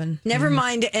happened. Never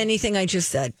mind anything I just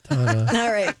said. All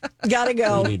right, gotta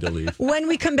go. We need to leave. When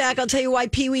we come back, I'll tell you why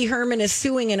Pee Wee Herman is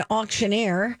suing an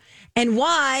auctioneer and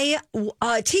why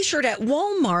a T-shirt at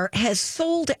Walmart has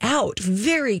sold out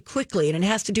very quickly, and it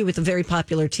has to do with a very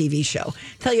popular TV show.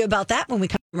 Tell you about that when we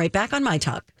come right back on My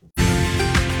Talk.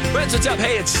 Friends, what's up?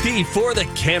 Hey, it's Steve for the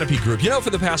Canopy Group. You know, for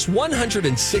the past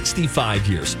 165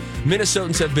 years,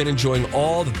 Minnesotans have been enjoying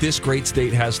all that this great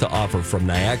state has to offer, from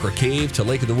Niagara Cave to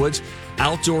Lake of the Woods.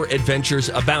 Outdoor adventures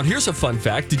abound. Here's a fun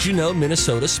fact. Did you know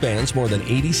Minnesota spans more than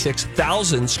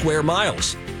 86,000 square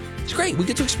miles? It's great. We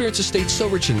get to experience a state so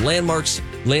rich in landmarks,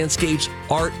 landscapes,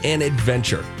 art, and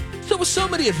adventure. So with so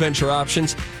many adventure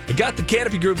options, I got the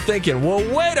Canopy Group thinking, well,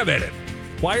 wait a minute.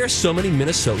 Why are so many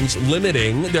Minnesotans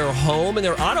limiting their home and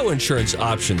their auto insurance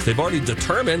options? They've already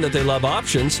determined that they love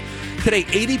options. Today,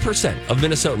 80% of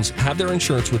Minnesotans have their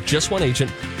insurance with just one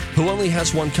agent who only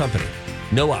has one company.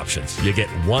 No options. You get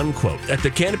one quote. At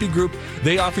the Canopy Group,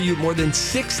 they offer you more than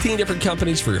 16 different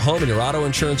companies for your home and your auto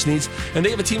insurance needs, and they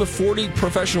have a team of 40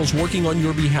 professionals working on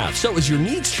your behalf. So as your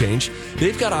needs change,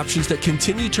 they've got options that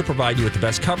continue to provide you with the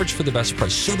best coverage for the best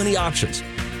price. So many options.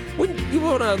 When you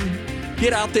want to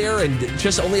get out there and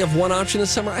just only have one option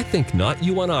this summer, I think not.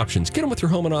 You want options. Get them with your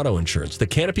home and auto insurance.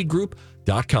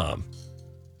 thecanopygroup.com.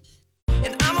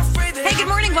 Hey, good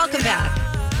morning. Welcome back.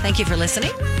 Thank you for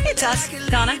listening. It's us,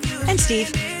 Donna and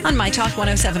Steve, on My Talk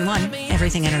 1071,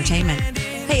 Everything Entertainment.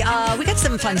 Hey, we got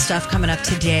some fun stuff coming up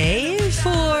today.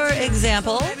 For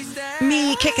example,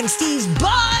 me kicking Steve's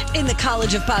butt in the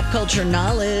College of Pop Culture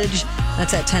Knowledge.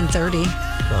 That's at 10:30.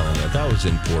 Oh, no, that was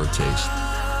in poor taste.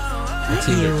 That's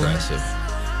impressive.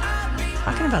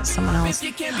 Talking about someone else.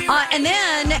 And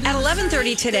then at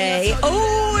 11:30 today,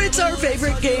 it's our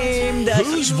favorite game.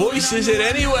 Whose voice is it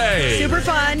anyway? Super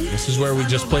fun. This is where we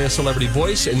just play a celebrity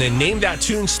voice and then name that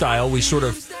tune style. We sort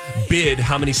of bid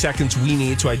how many seconds we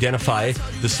need to identify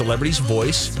the celebrity's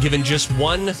voice, given just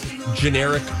one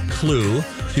generic clue.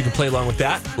 So you can play along with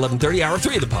that. 11:30, hour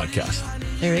 3 of the podcast.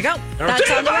 There you go. That's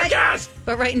on the podcast.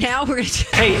 But right now, we're going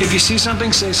to... Hey, if you see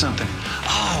something, say something.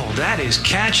 Oh, that is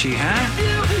catchy, huh?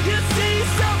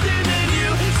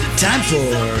 Time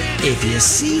for If You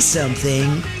See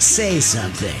Something, Say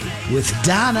Something with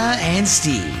Donna and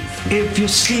Steve. If you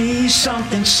see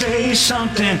something, say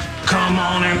something. Come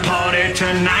on and party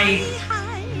tonight.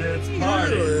 Let's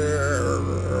party.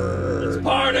 Let's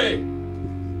party.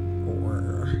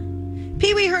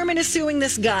 Pee Wee Herman is suing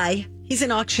this guy. He's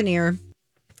an auctioneer.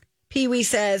 Pee Wee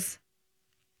says,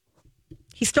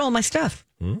 he stole my stuff.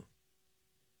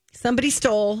 Somebody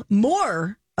stole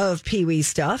more of Pee Wee's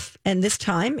stuff, and this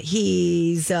time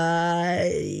he's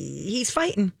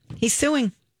fighting. He's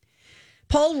suing.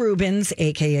 Paul Rubens,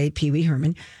 a.k.a. Pee Wee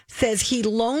Herman, says he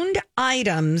loaned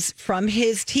items from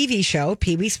his TV show,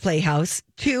 Pee Wee's Playhouse,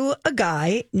 to a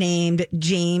guy named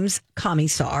James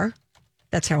Commissar.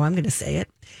 That's how I'm going to say it.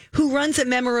 Who runs a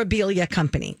memorabilia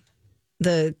company,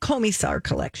 the Commissar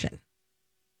Collection.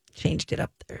 Changed it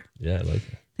up there. Yeah, I like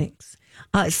it. Thanks.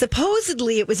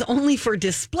 Supposedly, it was only for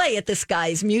display at this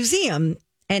guy's museum,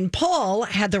 and Paul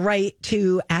had the right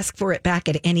to ask for it back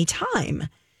at any time.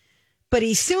 But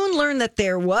he soon learned that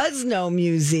there was no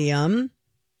museum,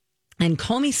 and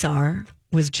Commissar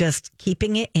was just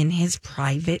keeping it in his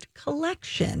private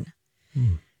collection.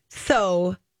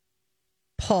 So,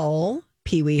 Paul,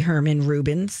 Pee Wee Herman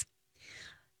Rubens,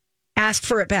 asked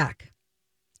for it back.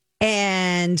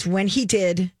 And when he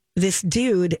did, this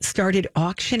dude started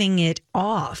auctioning it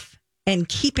off and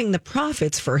keeping the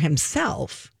profits for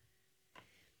himself.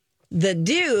 The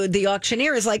dude, the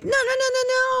auctioneer, is like,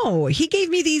 no. He gave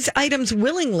me these items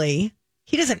willingly.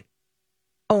 He doesn't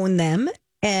own them.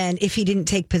 And if he didn't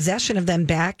take possession of them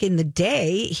back in the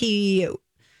day, he,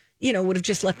 would have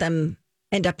just let them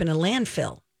end up in a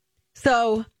landfill.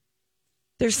 So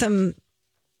there's some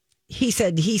he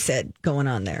said going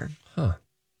on there. Huh.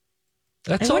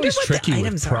 That's always tricky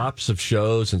with props of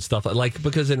shows and stuff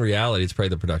because in reality, it's probably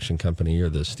the production company or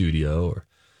the studio or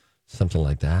something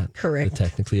like that. Correct. That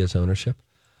technically has ownership.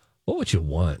 What would you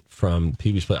want from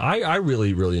Pee Wee's Playhouse? I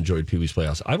really, really enjoyed Pee Wee's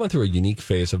Playhouse. I went through a unique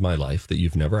phase of my life that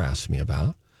you've never asked me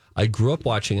about. I grew up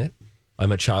watching it.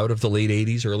 I'm a child of the late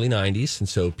 80s, early 90s. And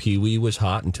so Pee Wee was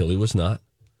hot until he was not.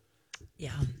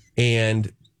 Yeah.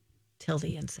 And till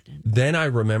the incident. Then I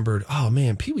remembered, oh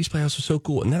man, Pee Wee's Playhouse was so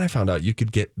cool. And then I found out you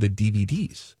could get the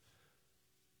DVDs.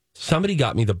 Somebody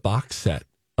got me the box set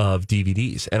of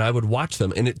DVDs and I would watch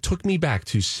them. And it took me back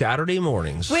to Saturday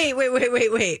mornings. Wait.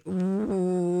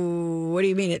 Ooh, what do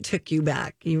you mean it took you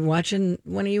back?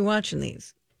 When are you watching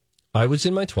these? I was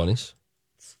in my 20s.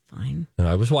 It's fine. And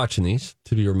I was watching these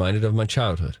to be reminded of my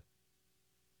childhood.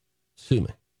 Sue me.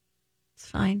 It's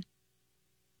fine.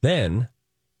 Then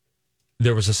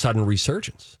there was a sudden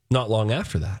resurgence not long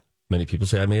after that. Many people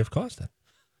say I may have caused it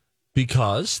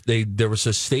because there was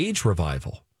a stage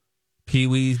revival. Pee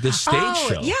Wee, the stage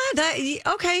show. Yeah,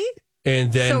 okay.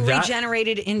 And then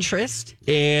regenerated interest.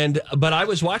 But I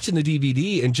was watching the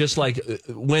DVD and just like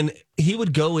when he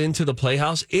would go into the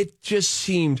Playhouse, it just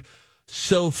seemed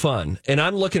so fun. And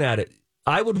I'm looking at it.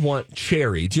 I would want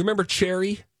Cherry. Do you remember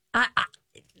Cherry?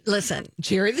 Listen,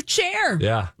 Jerry the Chair.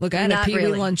 Yeah. Look, I had a Pee Wee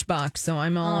lunchbox, so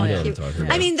I'm all in.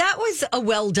 I mean, that was a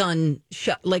well done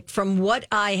show. Like from what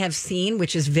I have seen,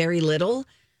 which is very little,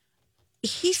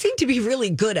 he seemed to be really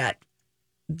good at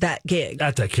that gig.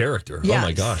 At that character. Yeah, oh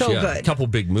my gosh. so yeah. good. A couple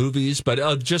big movies,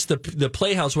 but just the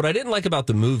Playhouse. What I didn't like about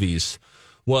the movies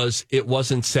was it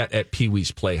wasn't set at Pee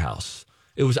Wee's Playhouse.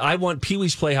 I want Pee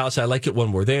Wee's Playhouse. I like it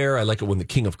when we're there. I like it when the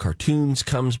King of Cartoons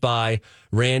comes by.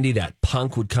 Randy, that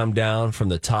punk, would come down from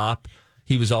the top.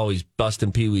 He was always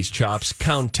busting Pee-wee's chops.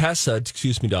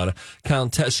 Excuse me,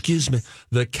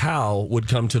 the cow would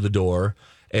come to the door,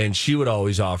 and she would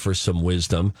always offer some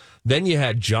wisdom. Then you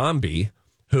had Jambi,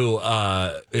 who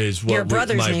is what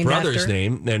my brother's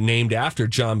name, named after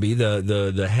Jambi,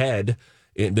 the head,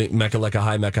 the Mecca Lecca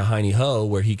Hi Mecca Heiny Ho,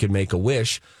 where he could make a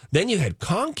wish. Then you had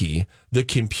Conky, the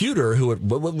computer, who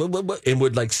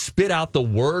would like spit out the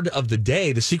word of the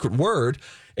day, the secret word.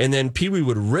 And then Pee-wee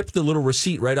would rip the little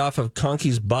receipt right off of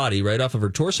Conky's body, right off of her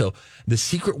torso. The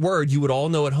secret word you would all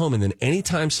know at home. And then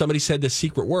anytime somebody said the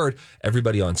secret word,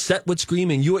 everybody on set would scream,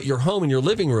 and you at your home in your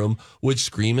living room would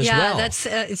scream as well. Yeah,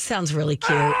 it sounds really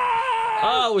cute.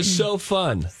 Oh, it was so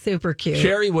fun. Super cute.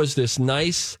 Cherry was this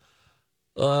nice,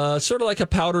 sort of like a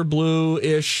powder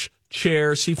blue-ish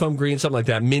chair, seafoam green, something like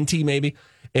that, minty maybe.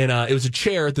 And it was a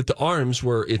chair that the arms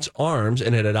were its arms,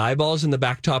 and it had eyeballs in the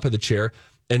back top of the chair.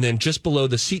 And then just below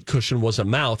the seat cushion was a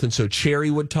mouth. And so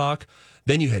Cherry would talk.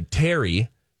 Then you had Terry,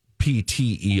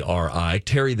 P-T-E-R-I,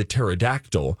 Terry the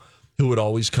pterodactyl, who would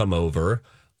always come over.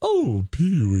 Oh,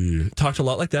 Pee-wee. Talked a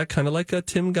lot like that, kind of like a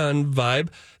Tim Gunn vibe.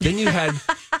 Then you had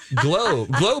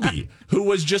Globy, who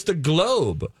was just a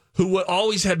globe, who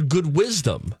always had good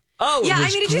wisdom. Oh, yeah, it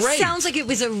was it great. just sounds like it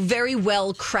was a very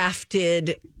well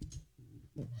crafted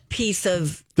piece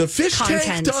of the fish content.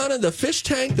 tank, Donna, the fish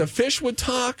tank. The fish would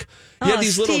talk. You had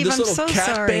these Steve, this little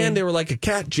cat sorry. band. They were like a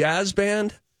cat jazz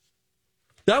band.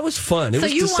 That was fun. It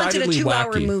was you wanted a decidedly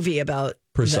 2-hour wacky. movie about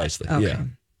Precisely. that. Okay. Yeah.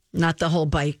 Not the whole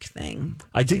bike thing.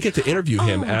 I did get to interview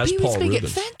him as Pee-wee's Paul Big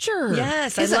Rubens. Adventure.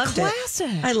 Yes, it's I loved a classic.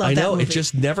 I love I that know movie. it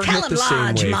just never Tell hit the him same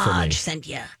Lodge, way for me. Marge sent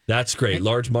you. That's great.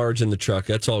 Large Marge in the truck.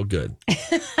 That's all good.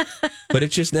 But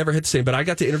it just never hit the same. But I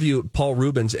got to interview Paul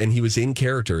Rubens, and he was in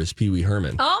character as Pee Wee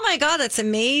Herman. Oh my God, that's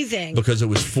amazing. Because it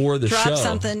was for the show. Drop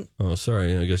something. Oh,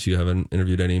 sorry. I guess you haven't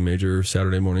interviewed any major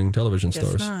Saturday morning television Guess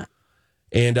stars. not.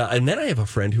 And then I have a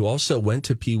friend who also went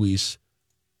to Pee Wee's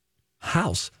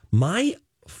house. My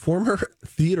former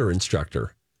theater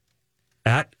instructor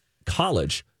at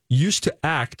college used to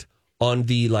act on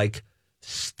the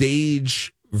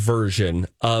stage version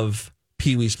of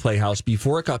Pee Wee's Playhouse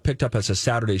before it got picked up as a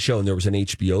Saturday show, and there was an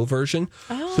HBO version.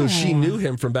 Oh. So she knew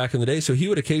him from back in the day. So he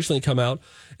would occasionally come out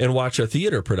and watch a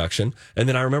theater production. And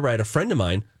then I remember I had a friend of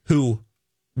mine who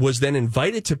was then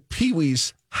invited to Pee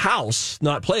Wee's house,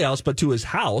 not Playhouse, but to his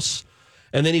house.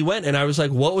 And then he went, and I was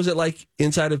like, what was it like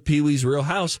inside of Pee Wee's real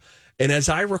house? And as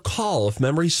I recall, if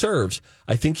memory serves,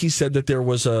 I think he said that there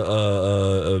was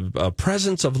a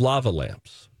presence of lava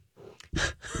lamps.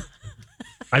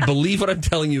 I believe what I'm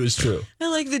telling you is true. I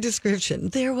like the description.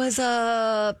 There was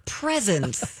a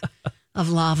presence of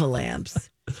lava lamps.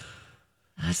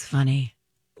 That's funny.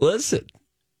 Listen,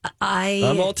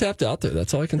 I'm all tapped out there.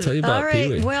 That's all I can tell you about all right.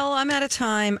 Pee Wee. Well, I'm out of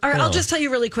time. All right, I'll just tell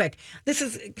you really quick. This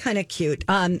is kind of cute.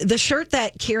 The shirt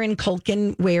that Kieran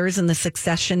Culkin wears in the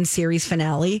Succession series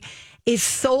finale is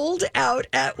sold out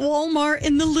at Walmart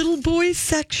in the little boys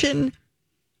section.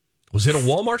 Was it a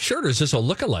Walmart shirt or is this a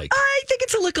lookalike? I think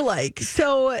it's a lookalike.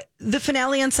 So the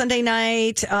finale on Sunday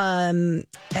night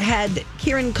had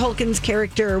Kieran Culkin's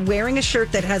character wearing a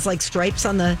shirt that has stripes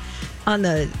on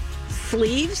the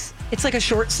sleeves. It's like a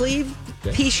short sleeve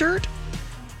T-shirt,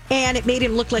 and it made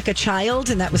him look like a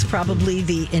child, and that was probably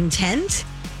the intent.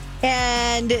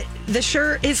 And the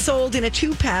shirt is sold in a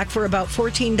 2-pack for about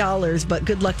 $14, but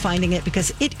good luck finding it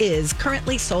because it is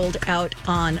currently sold out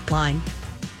online.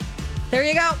 There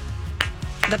you go.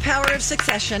 The power of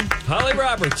Succession. Holly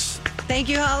Roberts. Thank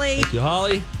you, Holly. Thank you,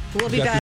 Holly. We'll be back.